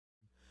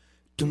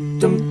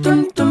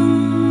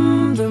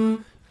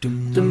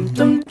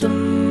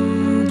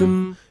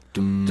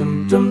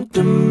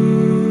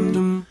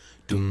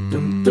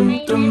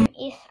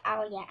is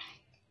Alia.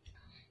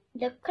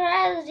 The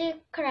crazy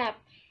crab.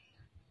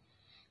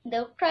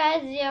 The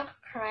crazy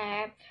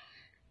crab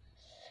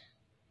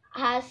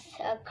has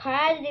a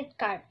credit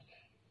card.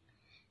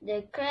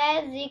 The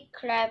crazy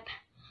crab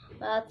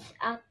bought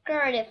a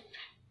credit.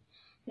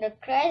 The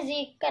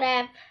crazy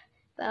crab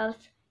bought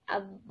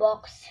a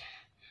box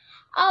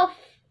of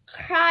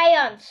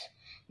crayons.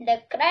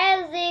 The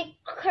crazy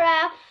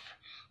crab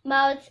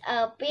bought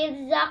a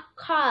pizza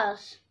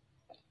crust.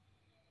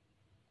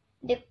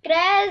 The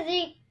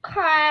crazy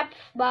crab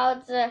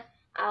bought a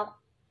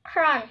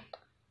crown.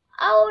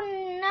 Oh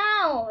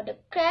no, the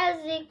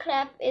crazy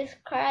crab is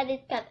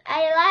credit card.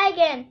 I like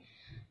it.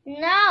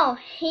 No,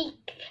 he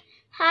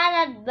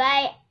cannot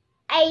buy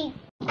a.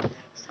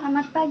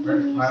 Selamat pagi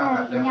Miss,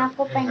 hari ini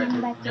aku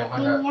pengen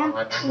bacain yang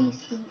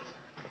puisi.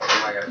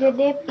 The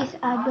deep is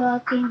a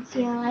dolphin,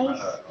 she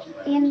lies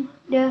in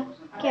the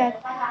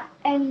cat,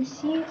 and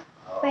she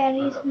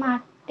very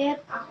smart,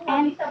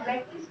 and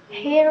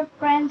her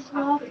friends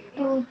love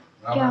to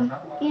jump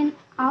in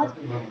out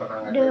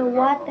the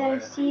water.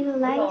 She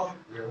lies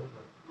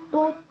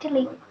to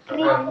click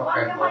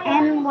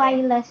and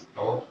wireless.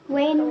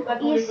 When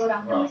is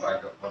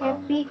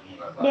happy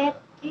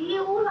that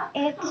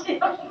it's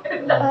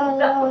a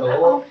lot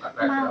of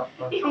my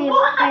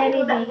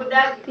every day.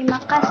 Terima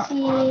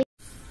kasih.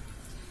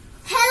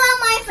 Hello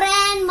my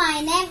friend,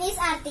 my name is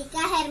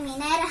Artika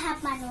Hermina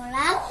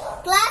Rahapmanulang,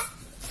 class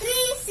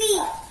 3C.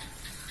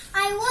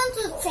 I want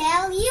to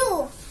tell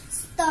you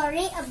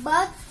story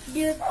about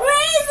the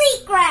crazy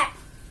crab.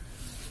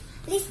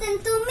 Listen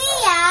to me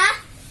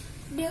ya.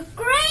 The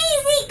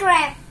crazy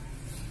crab.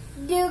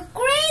 The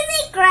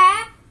crazy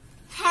crab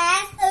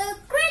has a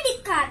credit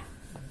card.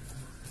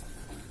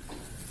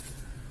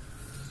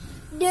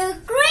 The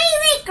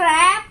crazy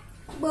crab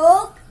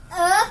booked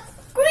a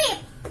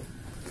trip.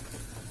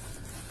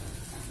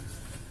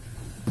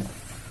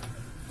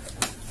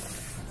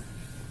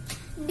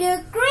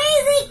 The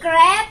crazy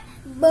crab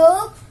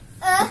booked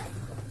a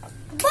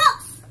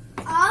box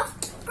of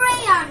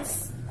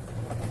crayons.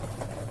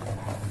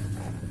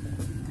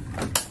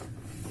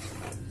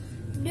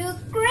 The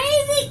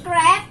crazy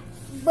crab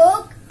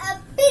booked a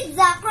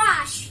pizza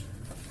crush.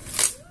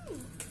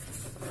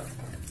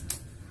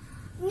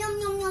 Yum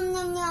yum yum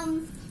yum yum.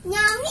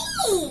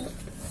 Yummy!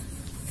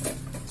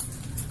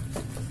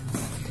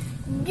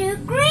 The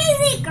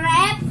crazy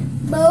crab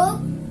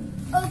booked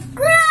a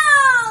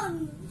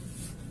crown.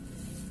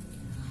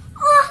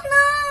 Oh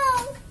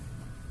no!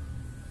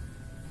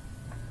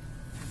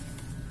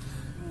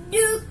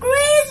 The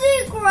crazy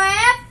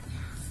crab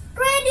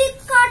credit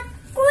card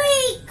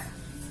quick.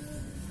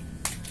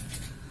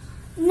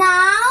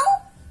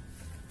 Now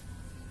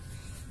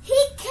he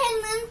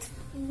cannot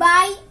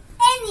buy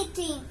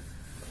anything.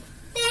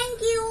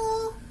 Thank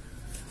you.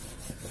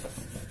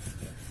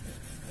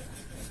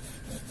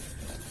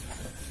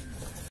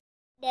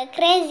 The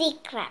crazy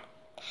crab.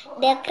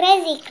 The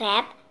crazy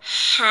crab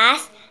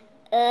has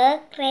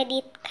a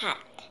credit card.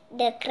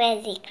 The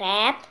crazy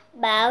crab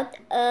bought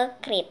a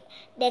crib.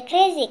 The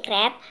crazy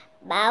crab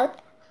bought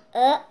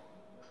a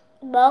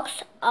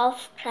box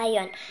of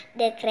crayon.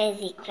 The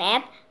crazy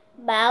crab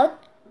bought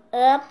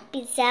a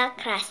pizza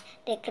crust.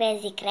 The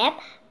crazy crab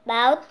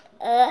bought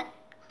a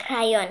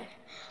crayon.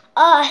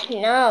 Oh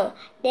no,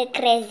 the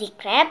crazy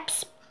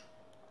crab's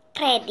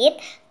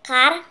credit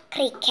card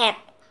cricket.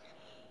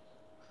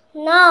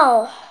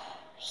 No,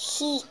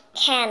 he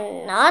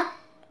cannot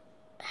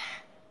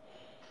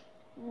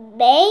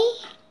buy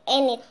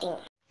anything.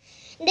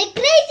 The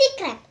crazy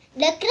crab.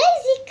 The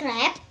crazy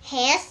crab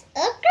has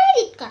a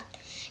credit card.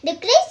 The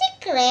crazy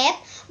crab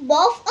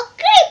bought a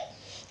crib.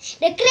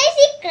 The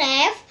crazy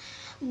crab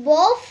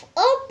bought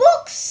a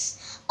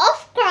box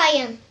of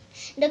crayon.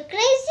 The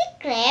crazy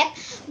crab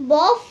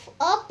bought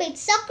a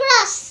pizza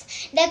crust.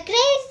 The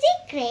crazy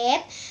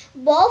crab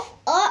bought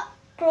a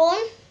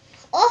crown.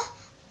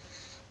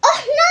 Oh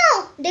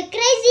no! The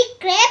crazy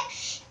crab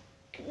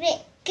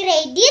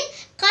credit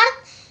card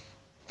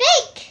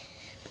fake.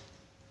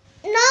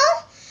 Now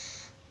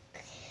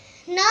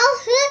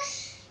he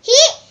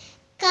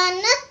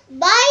cannot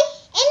buy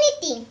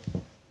anything.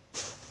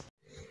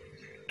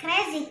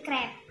 Crazy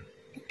crab.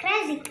 The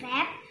crazy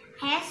crab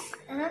has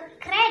a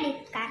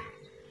credit card.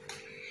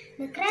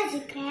 The crazy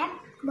crab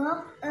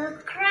bought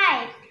a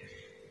crab.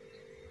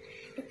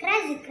 The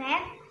crazy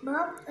crab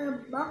bought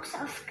a box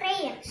of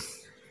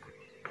crayons.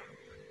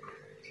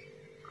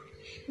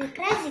 The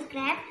crazy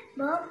crab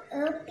bought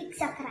a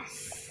pizza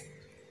crust.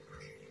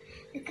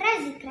 The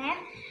crazy crab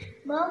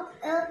bought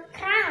a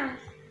crown.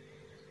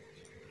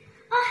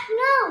 Oh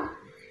no!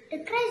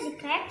 The crazy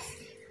crab's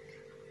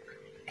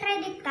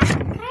credit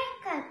card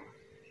cracked.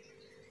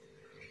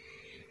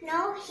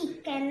 Now he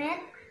cannot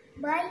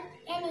buy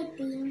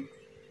anything.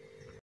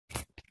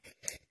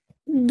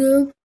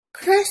 The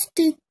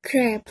Krusty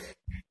Krab.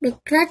 The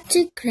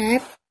Krusty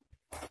Krab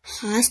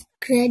has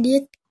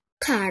credit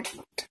card.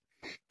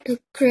 The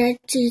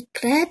crazy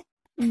crab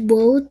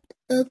bought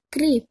a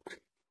crib.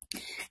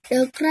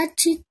 The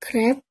crazy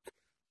crab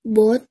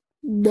bought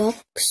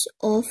box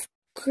of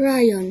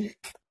crayon.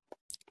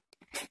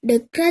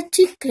 The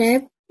crazy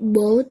crab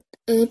bought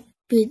a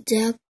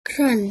pizza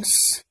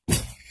crunch.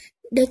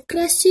 The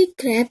crazy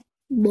crab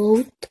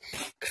bought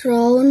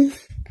crown.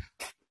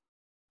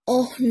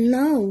 Oh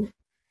no!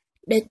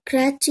 The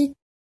crazy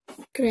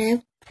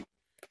crab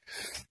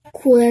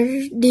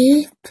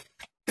the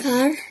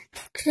car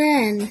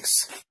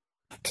cranes.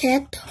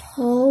 Cat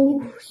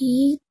how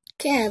he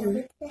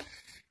can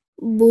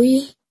buy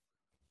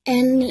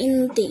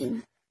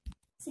anything.